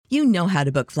You know how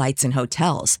to book flights and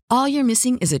hotels. All you're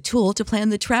missing is a tool to plan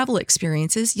the travel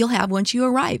experiences you'll have once you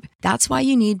arrive. That's why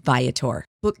you need Viator.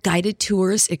 Book guided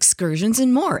tours, excursions,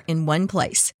 and more in one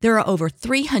place. There are over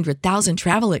 300,000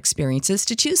 travel experiences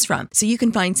to choose from, so you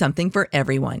can find something for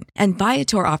everyone. And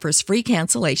Viator offers free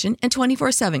cancellation and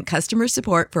 24/7 customer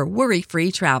support for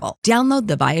worry-free travel. Download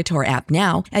the Viator app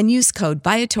now and use code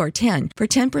Viator10 for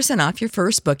 10% off your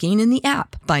first booking in the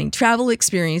app. Find travel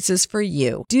experiences for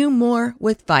you. Do more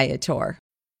with Viator.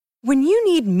 When you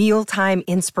need mealtime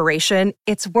inspiration,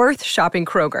 it's worth shopping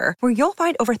Kroger, where you'll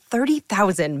find over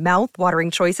 30,000 mouth-watering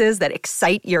choices that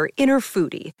excite your inner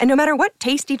foodie. And no matter what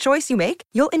tasty choice you make,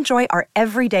 you'll enjoy our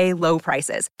everyday low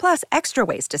prices, plus extra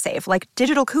ways to save, like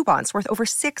digital coupons worth over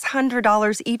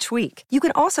 $600 each week. You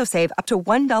can also save up to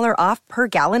 $1 off per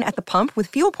gallon at the pump with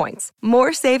fuel points.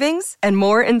 More savings and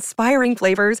more inspiring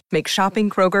flavors make shopping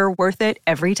Kroger worth it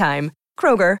every time.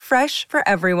 Kroger, fresh for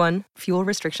everyone. Fuel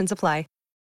restrictions apply.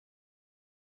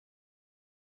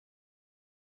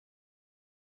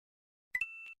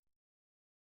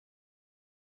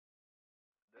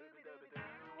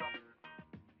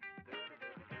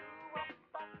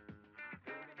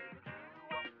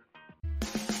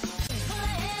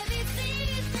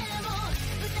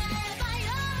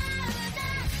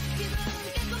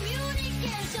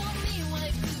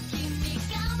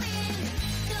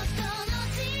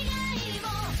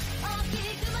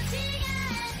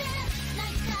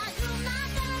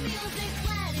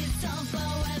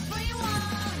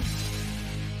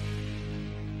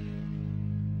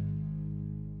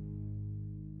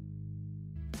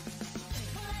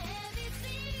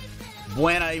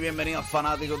 Buenas y bienvenidos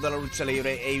fanáticos de la lucha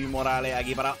libre, Avi Morales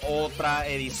aquí para otra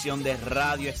edición de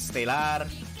Radio Estelar.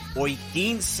 Hoy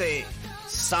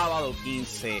sábado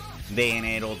 15 de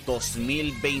enero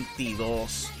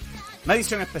 2022. Una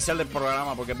edición especial del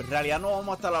programa porque en realidad no vamos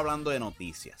a estar hablando de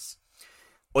noticias.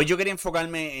 Hoy yo quería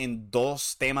enfocarme en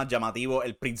dos temas llamativos,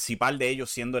 el principal de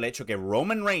ellos siendo el hecho que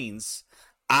Roman Reigns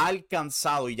ha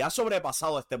alcanzado y ya ha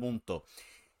sobrepasado a este punto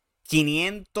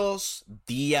 500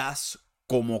 días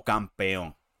como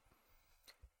campeón.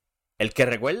 El que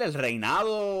recuerda el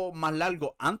reinado más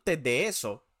largo antes de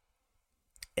eso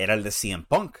era el de CM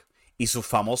Punk y sus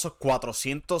famosos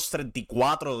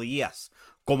 434 días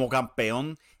como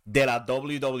campeón de la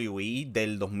WWE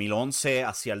del 2011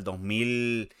 hacia el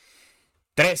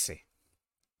 2013,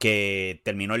 que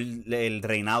terminó el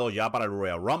reinado ya para el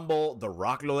Royal Rumble. The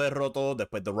Rock lo derrotó,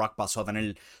 después The Rock pasó a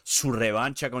tener su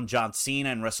revancha con John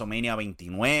Cena en WrestleMania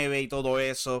 29 y todo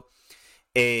eso.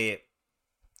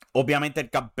 Obviamente el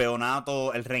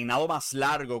campeonato, el reinado más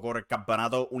largo con el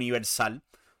campeonato universal,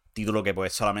 título que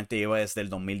pues solamente lleva desde el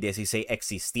 2016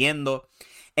 existiendo.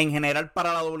 En general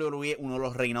para la WWE uno de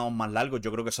los reinados más largos, yo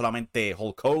creo que solamente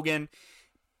Hulk Hogan,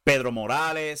 Pedro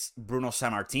Morales, Bruno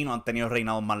Sammartino han tenido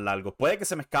reinados más largos. Puede que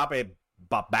se me escape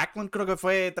Bob Backlund, creo que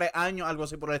fue 3 años, algo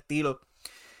así por el estilo.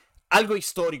 Algo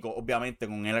histórico, obviamente,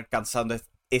 con él alcanzando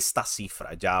esta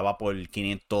cifra. Ya va por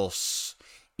 502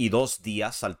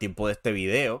 días al tiempo de este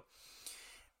video.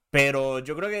 Pero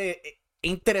yo creo que es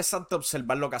interesante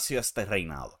observar lo que ha sido este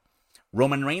reinado.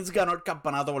 Roman Reigns ganó el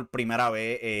campeonato por primera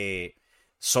vez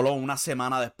solo una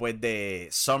semana después de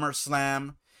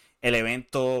SummerSlam. El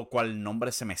evento, cual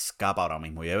nombre se me escapa ahora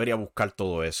mismo. Yo debería buscar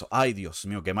todo eso. Ay, Dios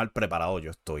mío, qué mal preparado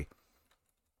yo estoy.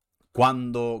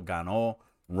 ¿Cuándo ganó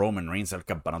Roman Reigns el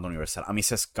campeonato universal? A mí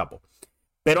se escapó.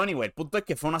 Pero anyway, el punto es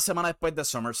que fue una semana después de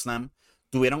SummerSlam.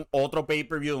 Tuvieron otro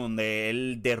pay-per-view donde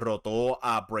él derrotó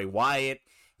a Bray Wyatt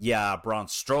y a Braun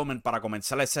Strowman para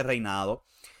comenzar ese reinado.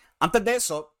 Antes de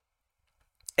eso,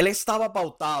 él estaba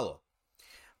pautado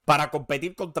para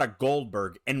competir contra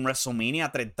Goldberg en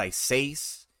WrestleMania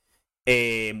 36.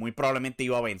 Muy probablemente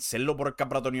iba a vencerlo por el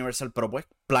campeonato universal, pero pues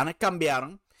planes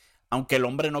cambiaron. Aunque el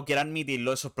hombre no quiera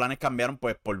admitirlo, esos planes cambiaron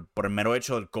pues por el mero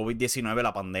hecho del COVID-19,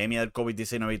 la pandemia del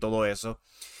COVID-19 y todo eso.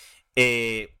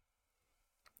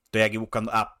 Estoy aquí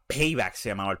buscando. Payback se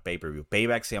llamaba el pay-per-view.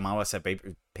 Payback se llamaba ese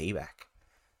pay-per-view. Payback.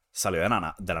 Salió de la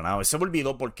nada. Se me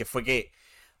olvidó porque fue que.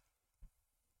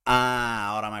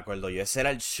 Ahora me acuerdo yo. Ese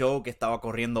era el show que estaba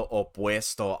corriendo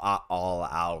opuesto a All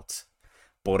Out.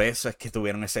 Por eso es que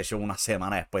tuvieron ese show una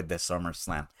semana después de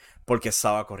SummerSlam. Porque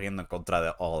estaba corriendo en contra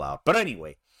de All Out. Pero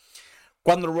anyway.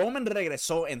 Cuando Roman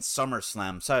regresó en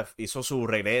SummerSlam, ¿sabes? Hizo su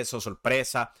regreso,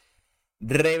 sorpresa.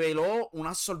 Reveló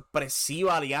una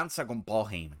sorpresiva alianza con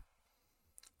Paul Heyman.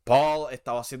 Paul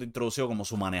estaba siendo introducido como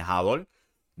su manejador.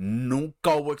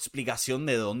 Nunca hubo explicación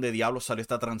de dónde diablos salió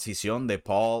esta transición de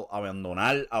Paul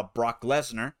abandonar a Brock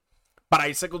Lesnar para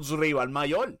irse con su rival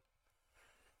mayor.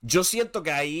 Yo siento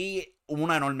que ahí hubo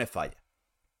una enorme falla.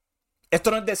 Esto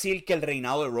no es decir que el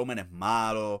reinado de Roman es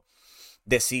malo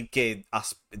decir que,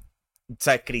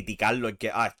 ¿sabes? Criticarlo y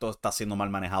que esto está siendo mal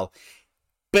manejado.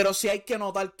 Pero sí hay que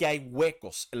notar que hay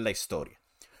huecos en la historia.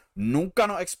 Nunca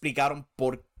nos explicaron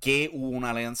por qué hubo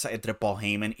una alianza entre Paul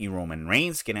Heyman y Roman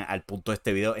Reigns, quienes al punto de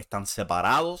este video están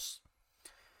separados.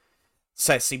 O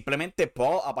sea, simplemente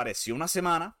Paul apareció una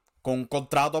semana con un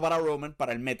contrato para Roman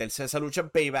para él meterse esa lucha en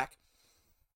Payback.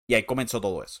 Y ahí comenzó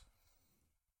todo eso.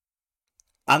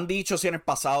 Han dicho en el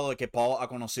pasado de que Paul ha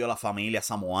conocido a la familia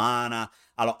samoana,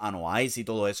 a los Anoa'i y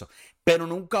todo eso. Pero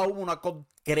nunca hubo una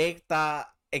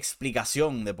concreta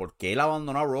explicación de por qué él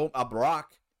abandonó a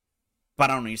Brock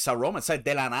para unirse a Roman. O sea,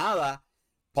 de la nada,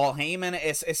 Paul Heyman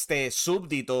es este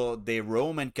súbdito de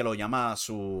Roman que lo llama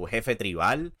su jefe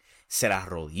tribal. Se la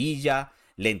arrodilla,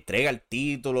 le entrega el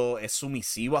título, es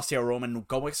sumisivo hacia Roman.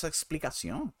 Nunca hubo esa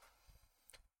explicación.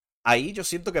 Ahí yo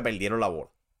siento que perdieron la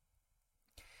bola.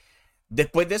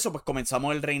 Después de eso, pues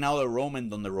comenzamos el reinado de Roman,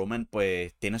 donde Roman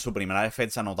pues tiene su primera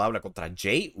defensa notable contra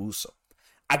Jey Uso.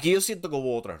 Aquí yo siento que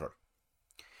hubo otro error.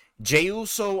 Jey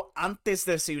Uso, antes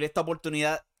de recibir esta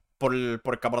oportunidad por el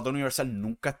Campeonato Universal,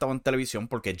 nunca estaba en televisión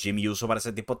porque Jimmy Uso para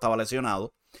ese tiempo estaba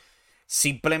lesionado.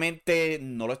 Simplemente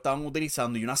no lo estaban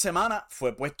utilizando y una semana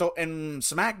fue puesto en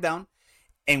SmackDown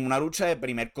en una lucha de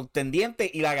primer contendiente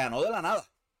y la ganó de la nada.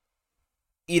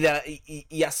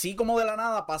 Y así como de la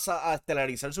nada pasa a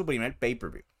estelarizar su primer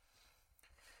pay-per-view.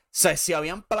 O sea, si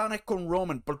habían planes con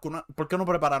Roman, ¿por qué no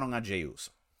prepararon a Jey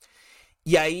Uso?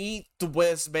 Y ahí tú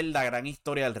puedes ver la gran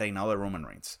historia del reinado de Roman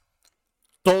Reigns.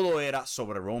 Todo era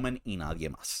sobre Roman y nadie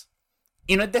más.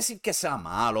 Y no es decir que sea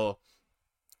malo.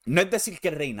 No es decir que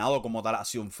el reinado como tal ha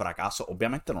sido un fracaso.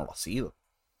 Obviamente no lo ha sido.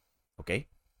 ¿Ok?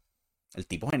 El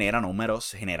tipo genera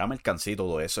números, genera mercancía y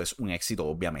todo eso. Es un éxito,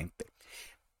 obviamente.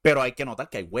 Pero hay que notar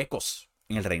que hay huecos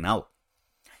en el reinado.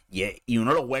 Y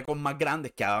uno de los huecos más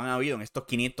grandes que han habido en estos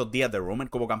 500 días de Roman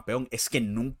como campeón es que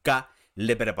nunca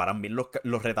le preparan bien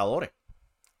los retadores.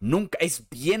 Nunca. Es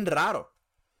bien raro.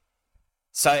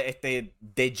 ¿Sabe?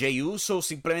 De Jey Uso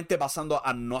simplemente pasando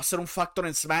a no hacer un factor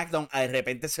en SmackDown, a de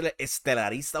repente se le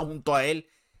estelariza junto a él.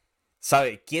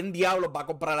 ¿Sabe? ¿Quién diablos va a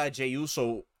comprar a Jey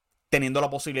Uso teniendo la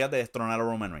posibilidad de destronar a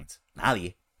Roman Reigns?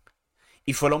 Nadie.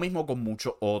 Y fue lo mismo con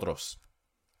muchos otros.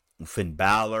 Un Finn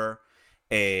Balor,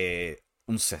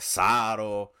 un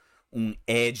Cesaro, un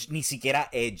Edge. Ni siquiera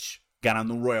Edge,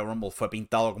 ganando un Royal Rumble, fue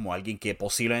pintado como alguien que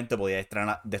posiblemente podía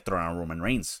destronar a Roman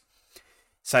Reigns.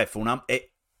 ¿Sabes?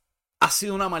 Ha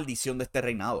sido una maldición de este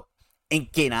reinado. En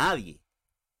que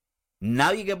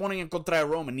nadie que ponen en contra de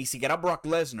Roman, ni siquiera Brock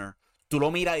Lesnar, tú lo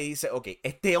miras y dices, ok,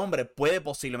 este hombre puede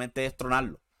posiblemente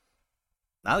destronarlo.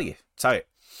 Nadie, ¿sabes?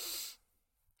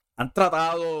 Han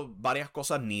tratado varias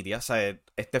cosas nítidas. ¿Sabes?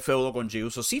 Este feudo con Jey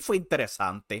Uso sí fue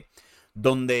interesante.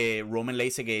 Donde Roman le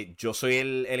dice que yo soy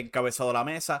el encabezado de la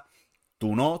mesa.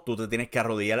 Tú no, tú te tienes que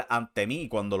arrodillar ante mí. Y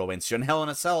cuando lo venció en Hell in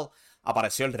a Cell,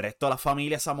 apareció el resto de la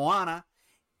familia samoana.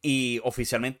 Y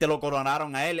oficialmente lo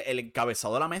coronaron a él el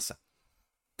encabezado de la mesa.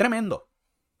 Tremendo.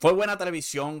 Fue buena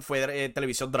televisión, fue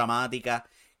televisión dramática.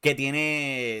 Que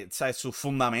tiene, ¿sabes?, su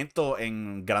fundamento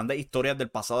en grandes historias del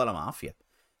pasado de la mafia.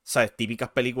 ¿Sabes? Típicas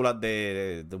películas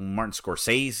de Martin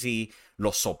Scorsese,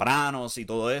 Los Sopranos y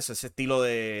todo eso, ese estilo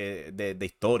de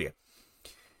historia.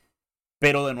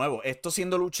 Pero de nuevo, esto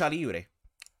siendo lucha libre,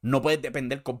 no puedes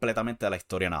depender completamente de la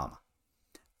historia nada más.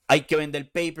 Hay que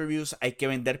vender pay-per-views, hay que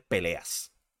vender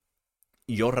peleas.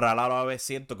 Y yo rara vez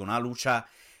siento que una lucha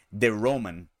de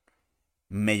Roman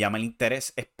me llama el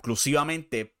interés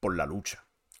exclusivamente por la lucha.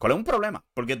 ¿Cuál es un problema?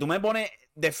 Porque tú me pones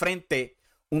de frente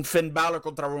un Finn Balor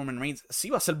contra Roman Reigns, sí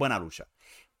va a ser buena lucha.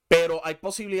 Pero hay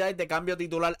posibilidades de cambio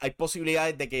titular, hay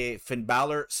posibilidades de que Finn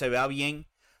Balor se vea bien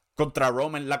contra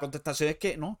Roman. La contestación es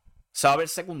que no, se va a ver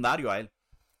secundario a él.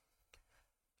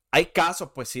 Hay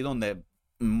casos, pues sí, donde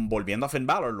volviendo a Finn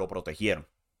Balor lo protegieron.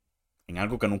 En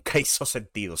algo que nunca hizo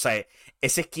sentido. O sea,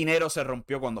 ese esquinero se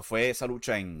rompió cuando fue esa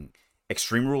lucha en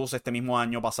Extreme Rules este mismo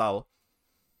año pasado.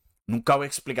 Nunca hubo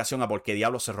explicación a por qué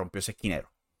diablos se rompió ese esquinero.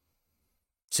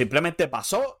 Simplemente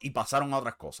pasó y pasaron a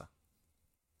otras cosas.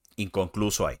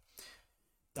 Inconcluso ahí.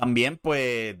 También,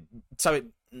 pues, ¿sabes?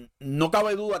 No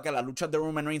cabe duda que las luchas de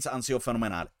Roman Reigns han sido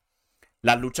fenomenales.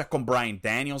 Las luchas con Bryan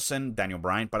Danielson, Daniel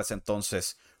Bryan para ese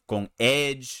entonces, con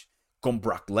Edge, con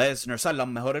Brock Lesnar. O sea, las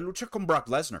mejores luchas con Brock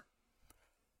Lesnar.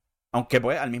 Aunque,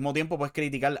 pues, al mismo tiempo puedes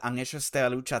criticar, han hecho esta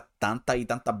lucha tantas y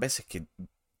tantas veces que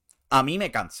a mí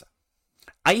me cansa.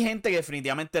 Hay gente que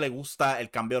definitivamente le gusta el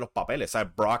cambio de los papeles.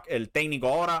 ¿Sabes? Brock el técnico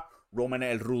ahora, Roman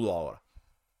el rudo ahora.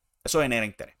 Eso genera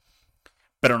interés.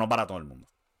 Pero no para todo el mundo.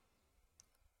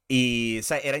 Y, o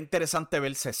sea, era interesante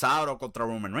ver Cesaro contra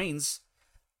Roman Reigns.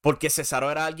 Porque Cesaro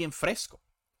era alguien fresco.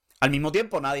 Al mismo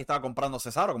tiempo, nadie estaba comprando a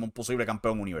Cesaro como un posible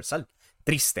campeón universal.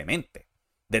 Tristemente.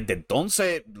 Desde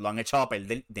entonces lo han echado a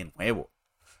perder de nuevo.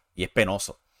 Y es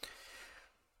penoso.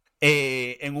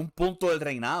 En un punto del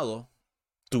reinado,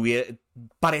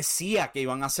 parecía que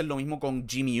iban a hacer lo mismo con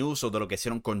Jimmy Uso de lo que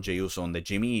hicieron con Jey Uso, donde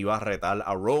Jimmy iba a retar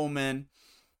a Roman,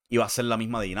 iba a hacer la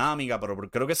misma dinámica, pero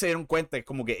creo que se dieron cuenta que es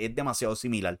como que es demasiado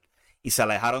similar. Y se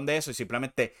alejaron de eso y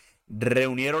simplemente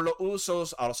reunieron los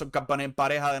Usos, ahora son campeones en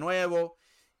pareja de nuevo,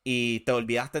 y te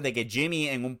olvidaste de que Jimmy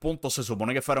en un punto se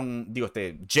supone que fuera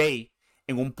Jay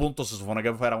en un punto se supone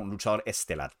que fuera un luchador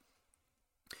estelar.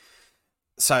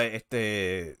 ¿Sabes?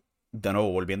 De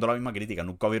nuevo, volviendo a la misma crítica,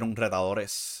 nunca hubieron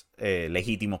retadores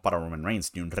legítimos para Roman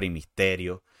Reigns, ni un Rey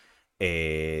Mysterio,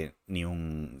 ni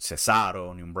un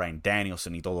Cesaro, ni un Bryan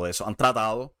Danielson, ni todo eso. Han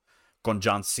tratado con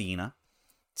John Cena,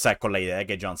 ¿sabes? Con la idea de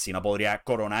que John Cena podría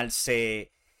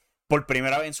coronarse por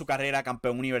primera vez en su carrera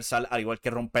campeón universal, al igual que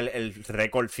romper el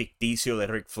récord ficticio de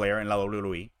Ric Flair en la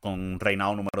WWE, con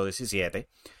reinado número 17.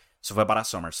 Eso fue para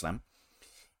SummerSlam.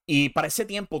 Y para ese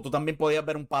tiempo tú también podías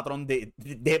ver un patrón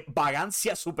de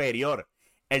vagancia superior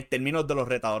en términos de los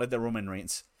retadores de Roman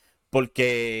Reigns.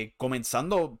 Porque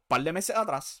comenzando un par de meses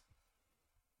atrás,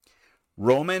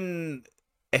 Roman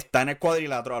está en el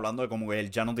cuadrilátero hablando de como que él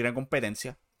ya no tiene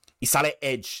competencia. Y sale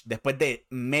Edge después de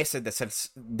meses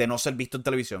de no ser visto en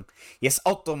televisión. Y es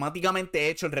automáticamente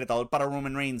hecho el retador para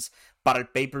Roman Reigns para el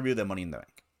pay-per-view de Money in the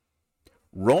Bank.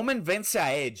 Roman vence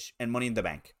a Edge en Money in the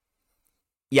Bank.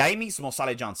 Y ahí mismo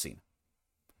sale John Cena.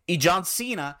 Y John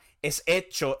Cena es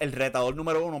hecho el retador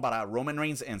número 1 para Roman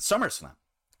Reigns en SummerSlam.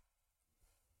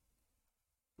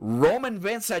 Roman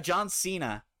vence a John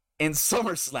Cena en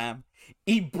SummerSlam.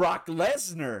 Y Brock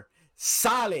Lesnar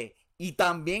sale y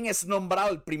también es nombrado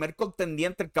el primer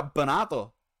contendiente del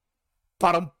campeonato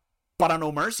para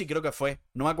No Mercy, creo que fue.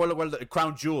 No me acuerdo cuál.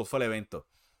 Crown Jewel fue el evento.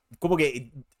 Como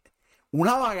que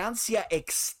una vagancia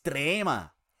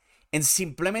extrema en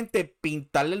simplemente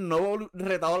pintarle el nuevo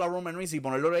retador a Roman Reigns y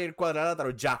ponerlo en el cuadrilátero.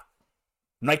 Ya.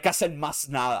 No hay que hacer más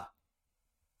nada.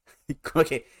 Como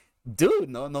que, dude,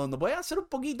 no puede hacer un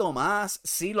poquito más.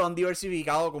 Sí, lo han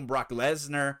diversificado con Brock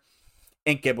Lesnar,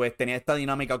 en que pues tenía esta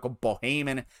dinámica con Paul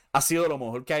Heyman. Ha sido lo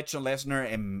mejor que ha hecho Lesnar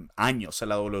en años en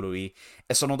la WWE.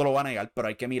 Eso no te lo va a negar, pero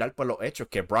hay que mirar por los hechos.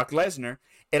 Que Brock Lesnar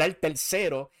era el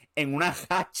tercero en una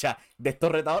racha de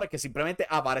estos retadores que simplemente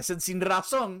aparecen sin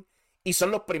razón y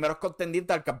son los primeros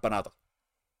contendientes al campeonato.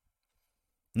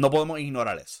 No podemos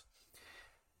ignorar eso.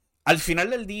 Al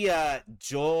final del día,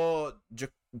 yo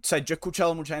he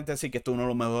escuchado a mucha gente decir que esto es uno de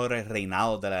los mejores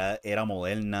reinados de la era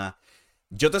moderna.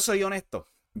 Yo te soy honesto,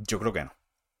 yo creo que no.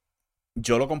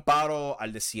 Yo lo comparo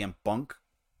al de CM Punk. O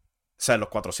sea, los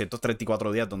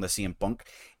 434 días donde CM Punk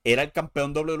era el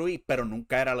campeón WWE, pero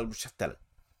nunca era la lucha estelar.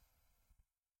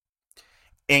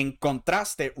 En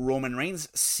contraste, Roman Reigns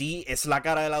sí es la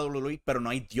cara de la WWE, pero no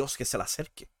hay Dios que se le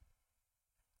acerque.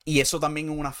 Y eso también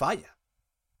es una falla.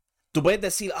 Tú puedes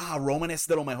decir, Roman es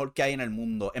de lo mejor que hay en el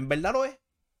mundo. ¿En verdad lo es?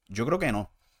 Yo creo que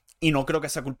no. Y no creo que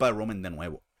sea culpa de Roman de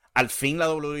nuevo. Al fin la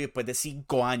WWE después de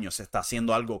 5 años está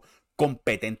haciendo algo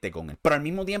competente con él. Pero al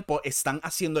mismo tiempo están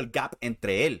haciendo el gap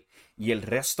entre él y el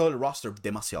resto del roster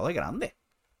demasiado grande.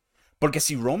 Porque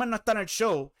si Roman no está en el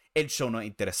show no es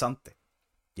interesante.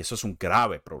 Y eso es un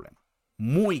grave problema.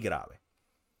 Muy grave.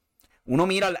 Uno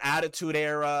mira el Attitude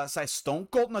Era. O sea, Stone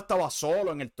Cold no estaba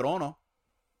solo en el trono.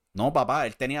 No, papá.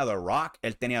 Él tenía The Rock.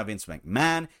 Él tenía Vince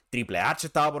McMahon. Triple H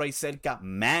estaba por ahí cerca.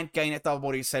 Mankind estaba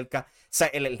por ahí cerca. O sea,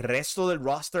 el resto del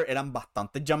roster eran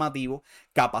bastante llamativos.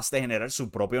 Capaz de generar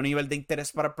su propio nivel de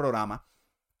interés para el programa.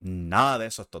 Nada de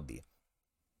eso estos días.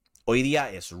 Hoy día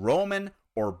es Roman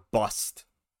or bust.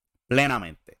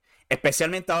 Plenamente.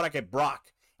 Especialmente ahora que Brock,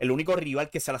 el único rival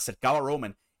que se le acercaba a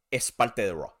Roman, es parte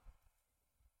de Raw. O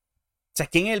sea,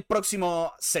 ¿quién es el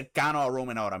próximo cercano a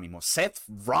Roman ahora mismo? Seth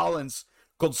Rollins,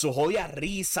 con su jodida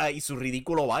risa y su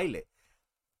ridículo baile.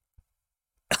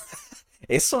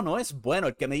 Eso no es bueno.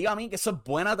 El que me diga a mí que eso es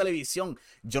buena televisión,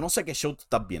 yo no sé qué show tú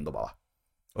estás viendo, papá.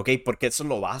 ¿Ok? Porque eso es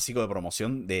lo básico de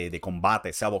promoción de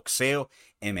combate, sea boxeo,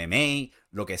 MMA,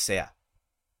 lo que sea.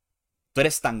 Tú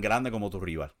eres tan grande como tu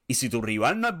rival. Y si tu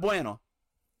rival no es bueno,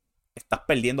 estás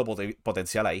perdiendo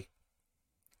potencial ahí.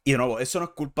 Y de nuevo, eso no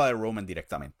es culpa de Roman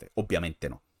directamente. Obviamente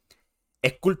no.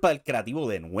 Es culpa del creativo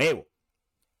de nuevo.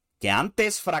 Que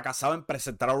antes fracasaba en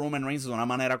presentar a Roman Reigns de una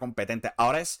manera competente.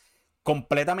 Ahora es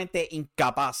completamente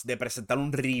incapaz de presentar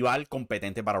un rival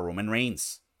competente para Roman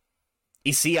Reigns.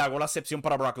 Y sí, hago la excepción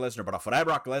para Brock Lesnar. Pero afuera de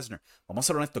Brock Lesnar, vamos a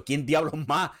ser honestos, ¿quién diablos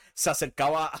más se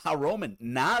acercaba a Roman?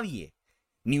 Nadie.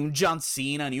 Ni un John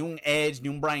Cena, ni un Edge, ni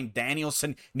un Bryan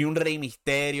Danielson, ni un Rey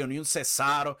Mysterio, ni un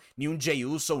Cesaro, ni un Jey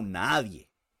Uso. Nadie.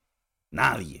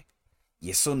 Nadie. Y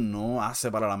eso no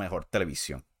hace para la mejor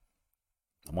televisión.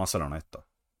 Vamos a ser honestos.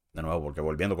 De nuevo, porque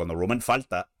volviendo, cuando Roman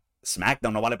falta,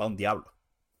 SmackDown no vale para un diablo.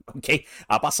 ¿Ok?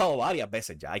 Ha pasado varias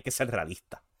veces ya, hay que ser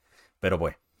realista. Pero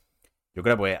pues, yo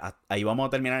creo pues ahí vamos a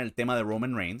terminar el tema de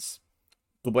Roman Reigns.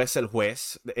 Tú puedes ser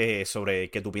juez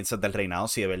sobre qué tú piensas del reinado,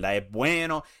 si de verdad es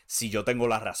bueno, si yo tengo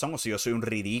la razón o si yo soy un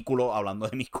ridículo hablando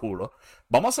de mi culo.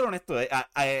 Vamos a ser honestos,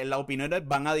 las opiniones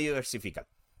van a diversificar.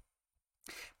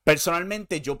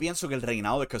 Personalmente, yo pienso que el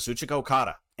reinado de Kazuchika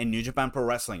Okada en New Japan Pro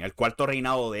Wrestling, el cuarto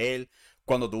reinado de él,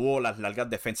 cuando tuvo las largas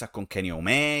defensas con Kenny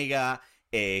Omega,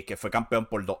 que fue campeón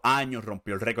por 2 años,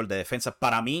 rompió el récord de defensas,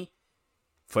 para mí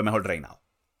fue mejor reinado.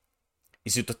 Y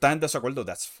si tú estás en desacuerdo,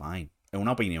 that's fine. Es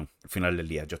una opinión al final del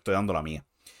día. Yo estoy dando la mía.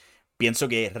 Pienso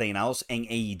que reinados en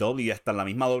AEW y hasta en la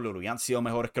misma WWE han sido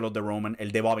mejores que los de Roman.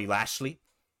 El de Bobby Lashley,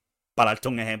 para darte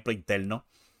un ejemplo interno.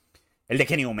 El de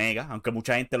Kenny Omega, aunque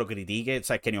mucha gente lo critique. O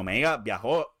sea, Kenny Omega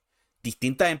viajó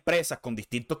distintas empresas con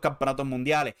distintos campeonatos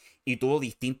mundiales y tuvo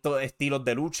distintos estilos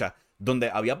de lucha donde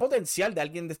había potencial de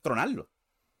alguien destronarlo.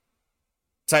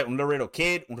 O sea, un Laredo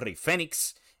Kid, un Rey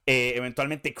Fénix.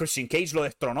 Eventualmente Christian Cage lo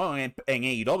destronó en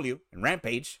AEW, en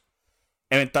Rampage.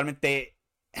 Eventualmente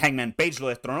Hangman Page lo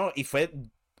destronó y fue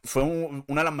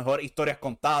una de las mejores historias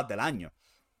contadas del año.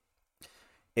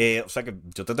 O sea que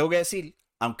yo te tengo que decir,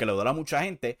 aunque le duele a mucha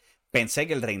gente, pensé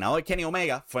que el reinado de Kenny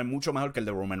Omega fue mucho mejor que el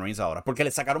de Roman Reigns ahora, porque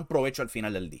le sacaron provecho al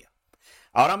final del día.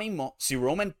 Ahora mismo, si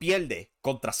Roman pierde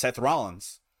contra Seth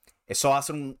Rollins, eso va a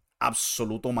ser un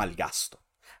absoluto malgasto.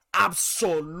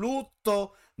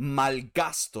 Absoluto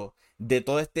malgasto de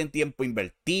todo este tiempo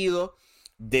invertido,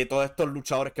 de todos estos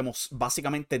luchadores que hemos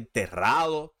básicamente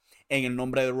enterrado en el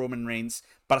nombre de Roman Reigns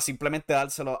para simplemente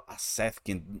dárselo a Seth,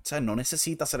 quien, o sea, no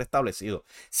necesita ser establecido.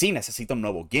 Sí necesita un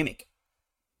nuevo gimmick,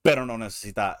 pero no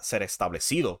necesita ser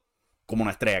establecido como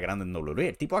una estrella grande en WWE.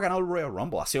 El tipo ha ganado el Royal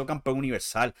Rumble, ha sido campeón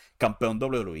universal, campeón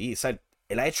WWE. O sea,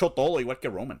 él ha hecho todo igual que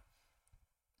Roman.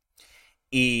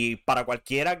 Y para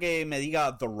cualquiera que me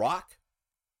diga The Rock,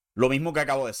 lo mismo que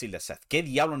acabo de decir de Seth. ¿Qué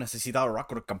diablo necesita The Rock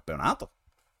con el campeonato?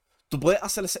 Tú puedes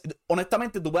hacer,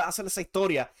 honestamente, tú puedes hacer esa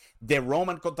historia de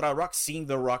Roman contra The Rock sin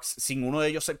The Rock, sin uno de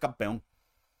ellos ser campeón.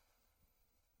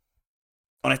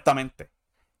 Honestamente.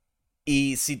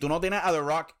 Y si tú no tienes a The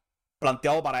Rock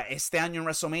planteado para este año en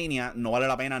WrestleMania, no vale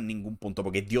la pena en ningún punto.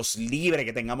 Porque Dios libre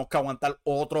que tengamos que aguantar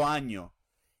otro año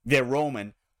de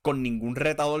Roman con ningún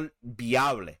retador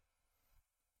viable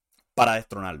para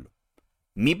destronarlo.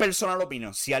 Mi personal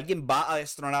opinión, si alguien va a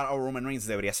destronar a Roman Reigns,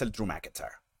 debería ser Drew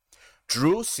McIntyre.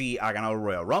 Drew sí ha ganado el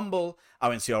Royal Rumble, ha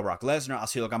vencido a Brock Lesnar, ha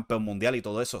sido campeón mundial y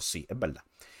todo eso, sí, es verdad.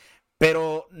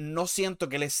 Pero no siento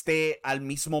que él esté al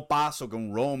mismo paso que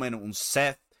un Roman, un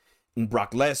Seth, un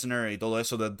Brock Lesnar y todo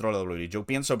eso dentro de WWE. Yo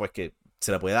pienso pues que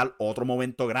se le puede dar otro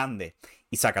momento grande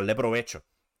y sacarle provecho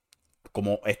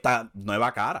como esta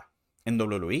nueva cara en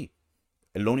WWE.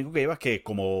 Lo único que lleva es que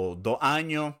como 2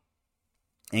 años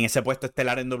en ese puesto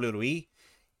estelar en WWE,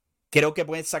 creo que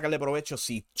pueden sacarle provecho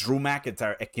si Drew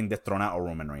McIntyre es quien destrona a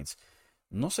Roman Reigns.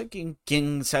 No sé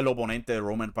quién sea el oponente de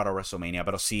Roman para WrestleMania,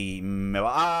 pero si me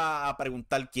va a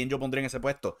preguntar quién yo pondría en ese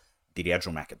puesto, diría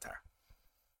Drew McIntyre.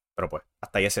 Pero pues,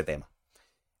 hasta ahí ese tema.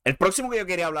 El próximo que yo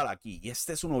quería hablar aquí, y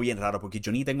este es uno bien raro porque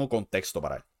yo ni tengo contexto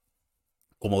para él.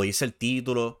 Como dice el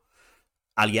título,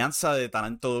 alianza de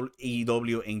talento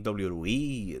IW en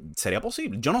WWE, ¿sería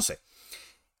posible? Yo no sé.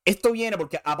 Esto viene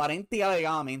porque aparente y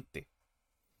alegadamente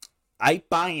hay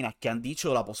páginas que han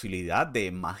dicho la posibilidad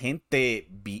de más gente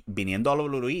viniendo a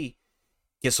WWE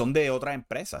que son de otras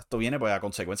empresas. Esto viene pues a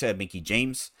consecuencia de Mickie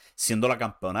James siendo la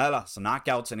campeona de las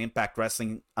Knockouts en Impact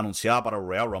Wrestling anunciada para el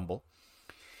Royal Rumble.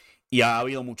 Y ha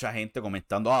habido mucha gente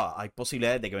comentando, hay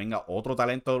posibilidades de que venga otro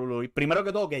talento de WWE. Primero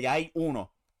que todo, que ya hay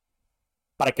uno,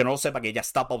 para el que no lo sepa, que ya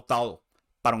está pautado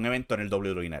para un evento en el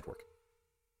WWE Network.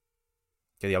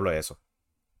 ¿Qué diablo es eso?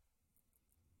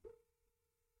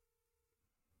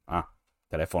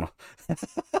 Teléfono.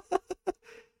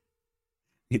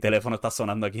 Mi teléfono está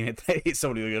sonando aquí y se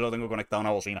olvidó, yo lo tengo conectado a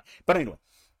una bocina. Pero anyway.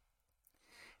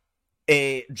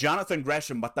 Jonathan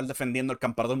Gresham va a estar defendiendo el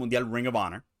campeonato mundial Ring of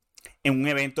Honor en un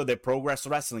evento de Progress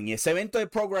Wrestling. Y ese evento de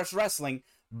Progress Wrestling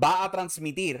va a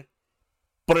transmitir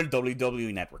por el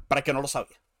WWE Network, para el que no lo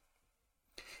sabía.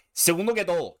 Segundo que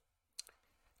todo,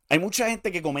 hay mucha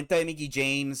gente que comenta de Mickie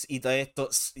James y todo esto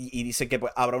y dice que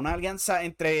pues, habrá una alianza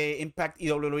entre Impact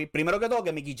y WWE. Primero que todo,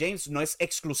 que Mickie James no es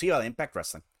exclusiva de Impact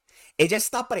Wrestling. Ella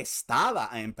está prestada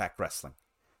a Impact Wrestling.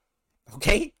 ¿Ok?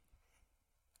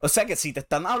 O sea que si te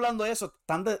están hablando de eso, te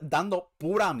están dando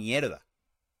pura mierda.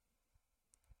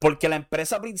 Porque la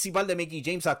empresa principal de Mickie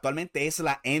James actualmente es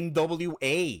la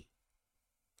NWA.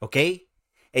 ¿Ok?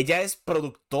 Ella es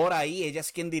productora ahí, ella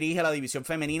es quien dirige la división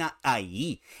femenina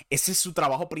ahí. Ese es su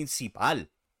trabajo principal.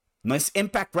 No es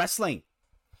Impact Wrestling.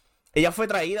 Ella fue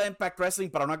traída a Impact Wrestling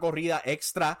para una corrida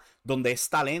extra donde es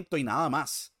talento y nada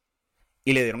más.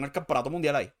 Y le dieron el campeonato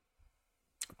mundial ahí.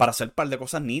 Para hacer un par de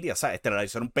cosas nítidas, ¿sabes?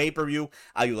 Realizar un pay-per-view,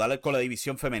 ayudarle con la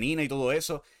división femenina y todo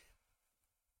eso.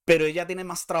 Pero ella tiene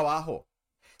más trabajo.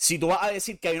 Si tú vas a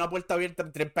decir que hay una puerta abierta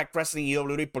entre Impact Wrestling y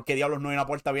WWE, ¿por qué diablos no hay una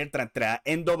puerta abierta entre la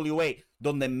NWA,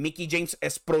 donde Mickie James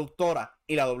es productora,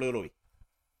 y la WWE?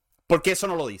 ¿Por qué eso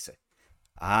no lo dice?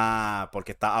 Ah,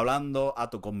 porque está hablando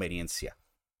a tu conveniencia.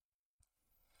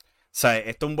 O sea,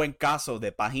 esto es un buen caso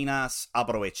de páginas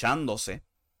aprovechándose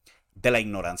de la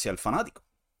ignorancia del fanático.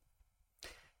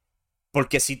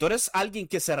 Porque si tú eres alguien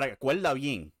que se recuerda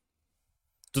bien,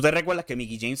 tú te recuerdas que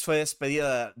Mickie James fue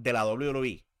despedida de la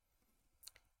WWE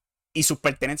y sus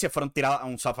pertenencias fueron tiradas a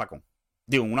un zafacón.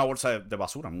 Digo, una bolsa de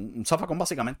basura, un zafacón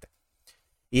básicamente.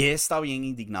 Y ella está bien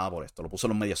indignada por esto. Lo puso en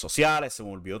los medios sociales, se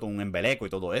volvió todo un embeleco y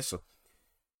todo eso.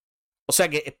 O sea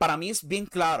que para mí es bien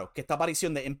claro que esta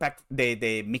aparición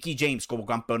de Mickie James como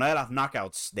campeona de las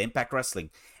Knockouts de Impact Wrestling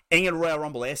en el Royal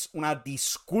Rumble es una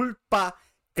disculpa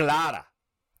clara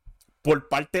por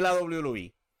parte de la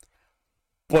WWE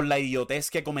por la idiotez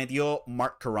que cometió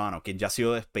Mark Carrano, quien ya ha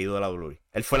sido despedido de la WWE.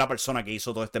 Él fue la persona que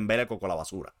hizo todo este embeleco con la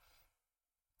basura.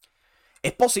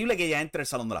 Es posible que ella entre al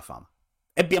Salón de la Fama.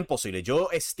 Es bien posible.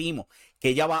 Yo estimo que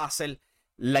ella va a ser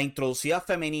la introducida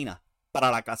femenina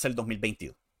para la clase del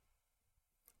 2022.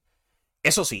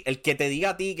 Eso sí, el que te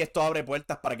diga a ti que esto abre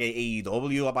puertas para que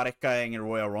AEW aparezca en el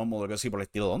Royal Rumble o algo así por el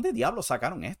estilo, ¿dónde diablos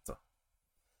sacaron esto?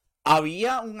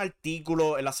 Había un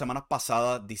artículo en las semanas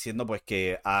pasadas diciendo pues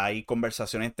que hay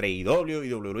conversaciones entre AEW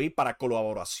y WWE para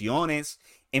colaboraciones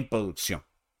en producción.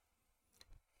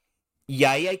 Y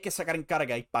ahí hay que sacar en cara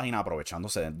que hay páginas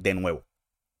aprovechándose de nuevo.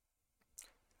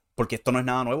 Porque esto no es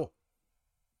nada nuevo.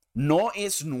 No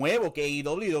es nuevo que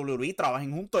AEW y WWE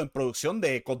trabajen juntos en producción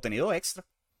de contenido extra.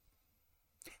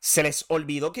 ¿Se les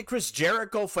olvidó que Chris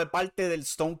Jericho fue parte del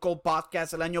Stone Cold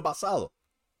Podcast el año pasado?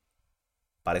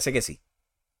 Parece que sí.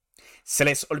 ¿Se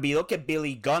les olvidó que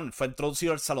Billy Gunn fue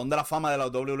introducido al Salón de la Fama de la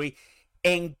WWE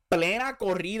en plena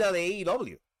corrida de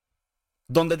AEW?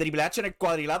 Donde Triple H en el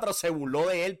cuadrilátero se burló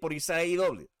de él por irse a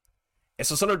AEW.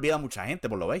 Eso se le olvida a mucha gente,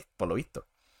 por lo visto.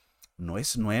 No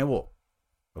es nuevo.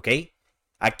 ¿Ok?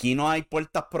 Aquí no hay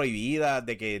puertas prohibidas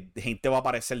de que gente va a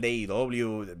aparecer de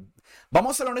AEW.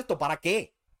 Vamos a ser honestos, ¿para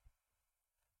qué?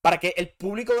 Para que el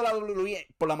público de la WWE,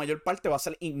 por la mayor parte, va a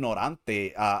ser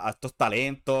ignorante a estos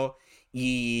talentos.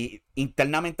 Y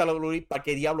internamente a la WWE, ¿para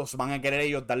qué diablos van a querer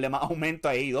ellos darle más aumento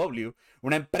a AEW?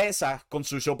 Una empresa con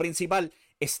su show principal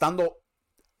estando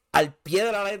al pie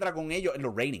de la letra con ellos en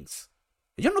los ratings.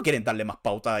 Ellos no quieren darle más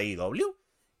pauta a AEW.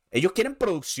 Ellos quieren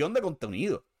producción de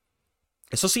contenido.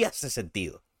 Eso sí hace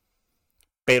sentido.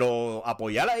 Pero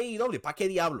apoyar a AEW, ¿para qué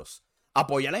diablos?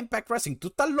 Apoyar a Impact Wrestling, ¿tú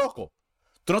estás loco?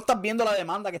 ¿Tú no estás viendo la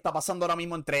demanda que está pasando ahora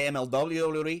mismo entre MLW y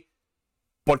WWE?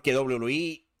 Porque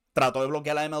WWE trató de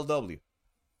bloquear a MLW.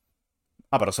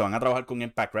 Ah, pero se van a trabajar con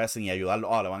Impact Wrestling y ayudarlo.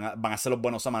 Van a ser los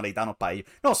buenos samaritanos para ellos.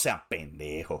 No sean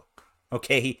pendejos. ¿Ok?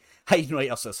 Ahí no hay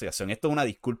asociación. Esto es una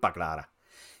disculpa clara.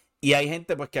 Y hay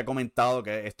gente pues que ha comentado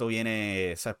que esto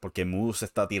viene, ¿sabes? Porque Moose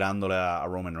está tirándole a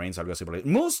Roman Reigns o algo así.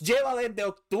 Moose lleva desde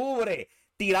octubre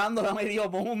tirándole a medio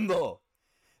mundo.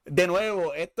 De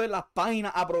nuevo, esto es las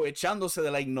páginas aprovechándose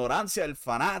de la ignorancia del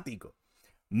fanático.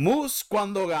 Moose,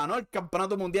 cuando ganó el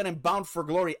campeonato mundial en Bound for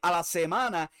Glory, a la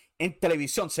semana en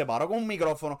televisión se paró con un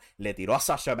micrófono, le tiró a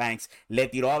Sasha Banks, le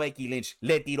tiró a Becky Lynch,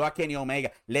 le tiró a Kenny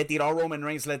Omega, le tiró a Roman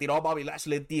Reigns, le tiró a Bobby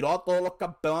Lashley, le tiró a todos los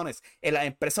campeones en las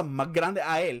empresas más grandes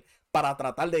a él para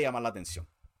tratar de llamar la atención.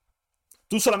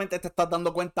 Tú solamente te estás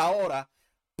dando cuenta ahora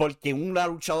porque una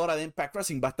luchadora de Impact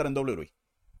Wrestling va a estar en WWE.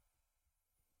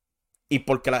 Y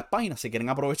porque las páginas se quieren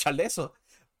aprovechar de eso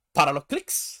para los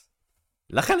clics.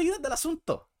 La realidad del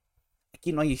asunto.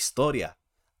 Aquí no hay historia.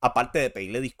 Aparte de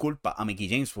pedirle disculpas a Mickie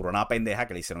James por una pendeja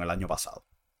que le hicieron el año pasado.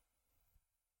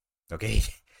 ¿Ok?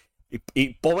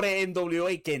 Y pobre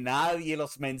NWA que nadie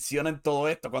los menciona en todo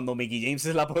esto cuando Mickie James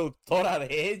es la productora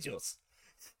de ellos.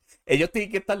 Ellos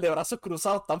tienen que estar de brazos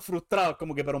cruzados tan frustrados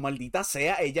como que, pero maldita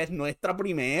sea, ella es nuestra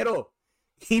primero.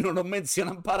 Y no nos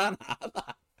mencionan para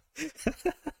nada.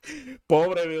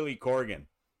 Pobre Billy Corgan.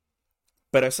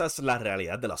 Pero esa es la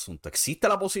realidad del asunto. ¿Existe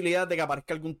la posibilidad de que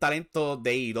aparezca algún talento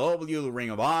de AEW,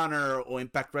 Ring of Honor o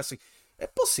Impact Wrestling? Es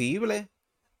posible.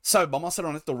 ¿Sabes? Vamos a ser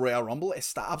honestos. Royal Rumble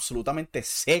está absolutamente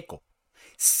seco.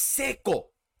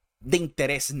 Seco de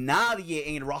interés. Nadie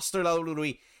en el roster de la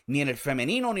WWE, ni en el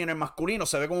femenino ni en el masculino,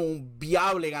 se ve como un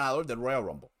viable ganador del Royal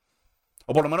Rumble.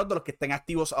 O por lo menos de los que estén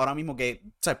activos ahora mismo que, o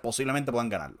sea, posiblemente puedan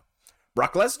ganarlo.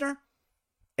 Brock Lesnar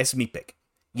es mi pick.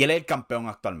 Y él es el campeón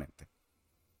actualmente.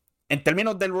 En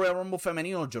términos del Royal Rumble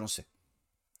femenino, yo no sé.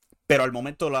 Pero al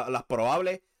momento las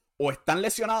probables o están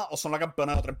lesionadas o son la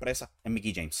campeona de otra empresa en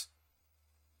Mickie James.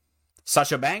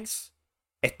 Sasha Banks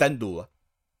está en duda.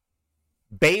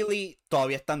 Bayley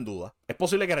todavía está en duda. Es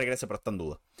posible que regrese, pero está en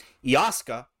duda. Y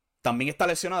Asuka también está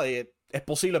lesionada y es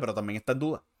posible, pero también está en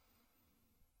duda.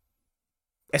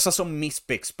 Esas son mis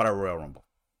picks para el Royal Rumble.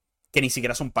 Que ni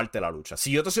siquiera son parte de la lucha.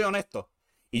 Si yo te soy honesto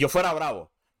y yo fuera bravo,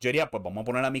 yo diría, pues vamos a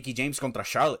poner a Mickie James contra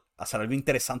Charlotte. A hacer algo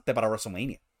interesante para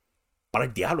WrestleMania. Para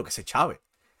el diablo, que se chave.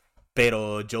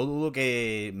 Pero yo dudo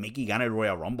que Mickie gane el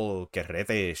Royal Rumble, que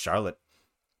rete Charlotte.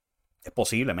 Es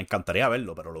posible, me encantaría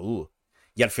verlo, pero lo dudo.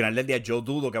 Y al final del día yo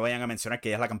dudo que vayan a mencionar que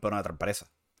ella es la campeona de otra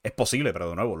empresa. Es posible, pero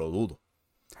de nuevo, lo dudo.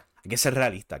 Hay que ser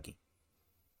realista aquí.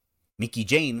 Mickie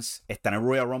James está en el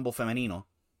Royal Rumble femenino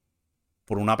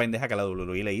por una pendeja que la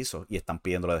WWE le hizo y están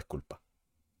pidiéndole disculpas.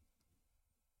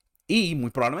 Y muy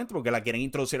probablemente porque la quieren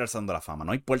introducir al Salón de la Fama.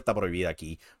 No hay puerta prohibida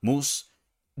aquí. Moose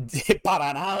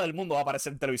para nada del mundo va a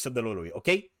aparecer en televisión de WWE, ¿ok?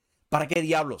 ¿Para qué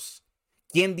diablos?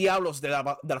 ¿Quién diablos de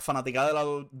la fanaticada de la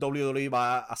WWE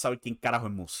va a saber quién carajo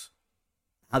es Moose?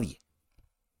 Nadie.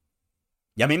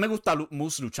 Y a mí me gusta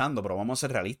Moose luchando, pero vamos a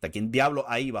ser realistas. ¿Quién diablos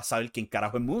ahí va a saber quién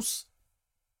carajo es Moose?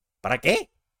 ¿Para qué?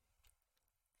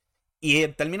 Y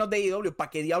en términos de AEW, ¿para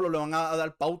qué diablos le van a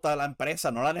dar pauta a la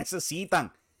empresa? No la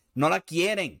necesitan. No la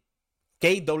quieren. ¿Ok?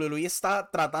 WWE está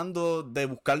tratando de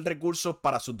buscar recursos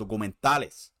para sus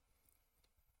documentales.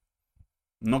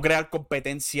 No crear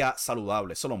competencia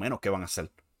saludable. Eso es lo menos que van a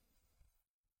hacer.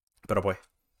 Pero pues,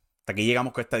 hasta aquí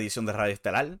llegamos con esta edición de Radio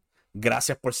Estelar.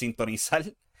 Gracias por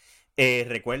sintonizar.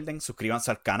 Recuerden, suscríbanse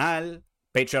al canal.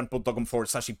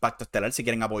 Patreon.com/Impacto Estelar si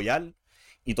quieren apoyar.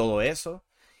 Y todo eso.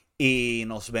 Y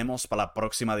nos vemos para la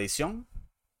próxima edición.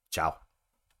 Chao.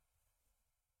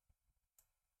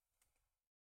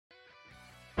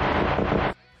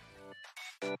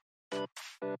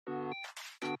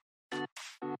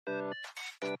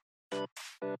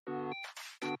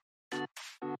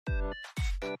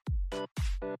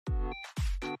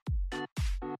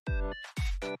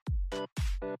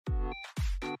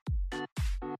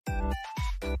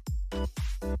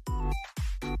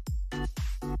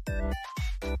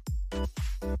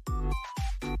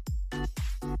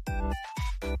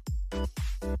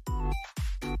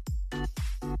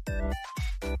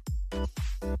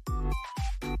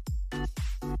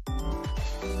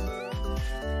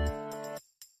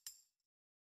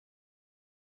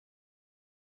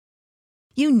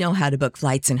 You know how to book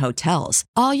flights and hotels.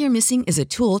 All you're missing is a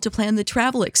tool to plan the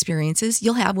travel experiences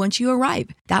you'll have once you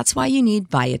arrive. That's why you need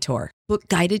Viator. Book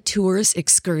guided tours,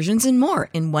 excursions, and more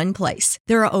in one place.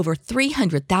 There are over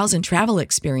 300,000 travel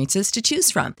experiences to choose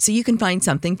from, so you can find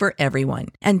something for everyone.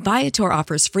 And Viator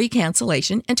offers free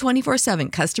cancellation and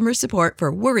 24/7 customer support for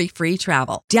worry-free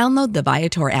travel. Download the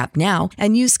Viator app now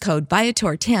and use code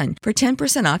Viator10 for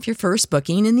 10% off your first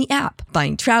booking in the app.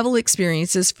 Find travel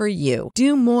experiences for you.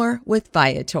 Do more with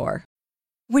Viator.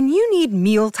 When you need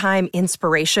mealtime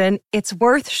inspiration, it's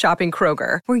worth shopping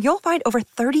Kroger, where you'll find over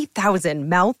 30,000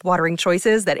 mouth-watering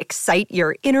choices that excite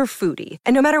your inner foodie.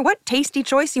 And no matter what tasty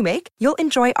choice you make, you'll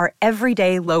enjoy our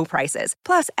everyday low prices,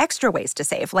 plus extra ways to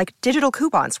save, like digital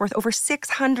coupons worth over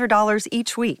 $600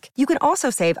 each week. You can also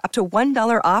save up to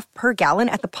 $1 off per gallon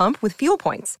at the pump with fuel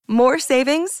points. More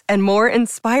savings and more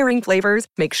inspiring flavors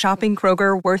make shopping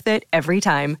Kroger worth it every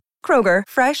time. Kroger,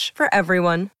 fresh for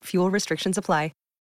everyone. Fuel restrictions apply.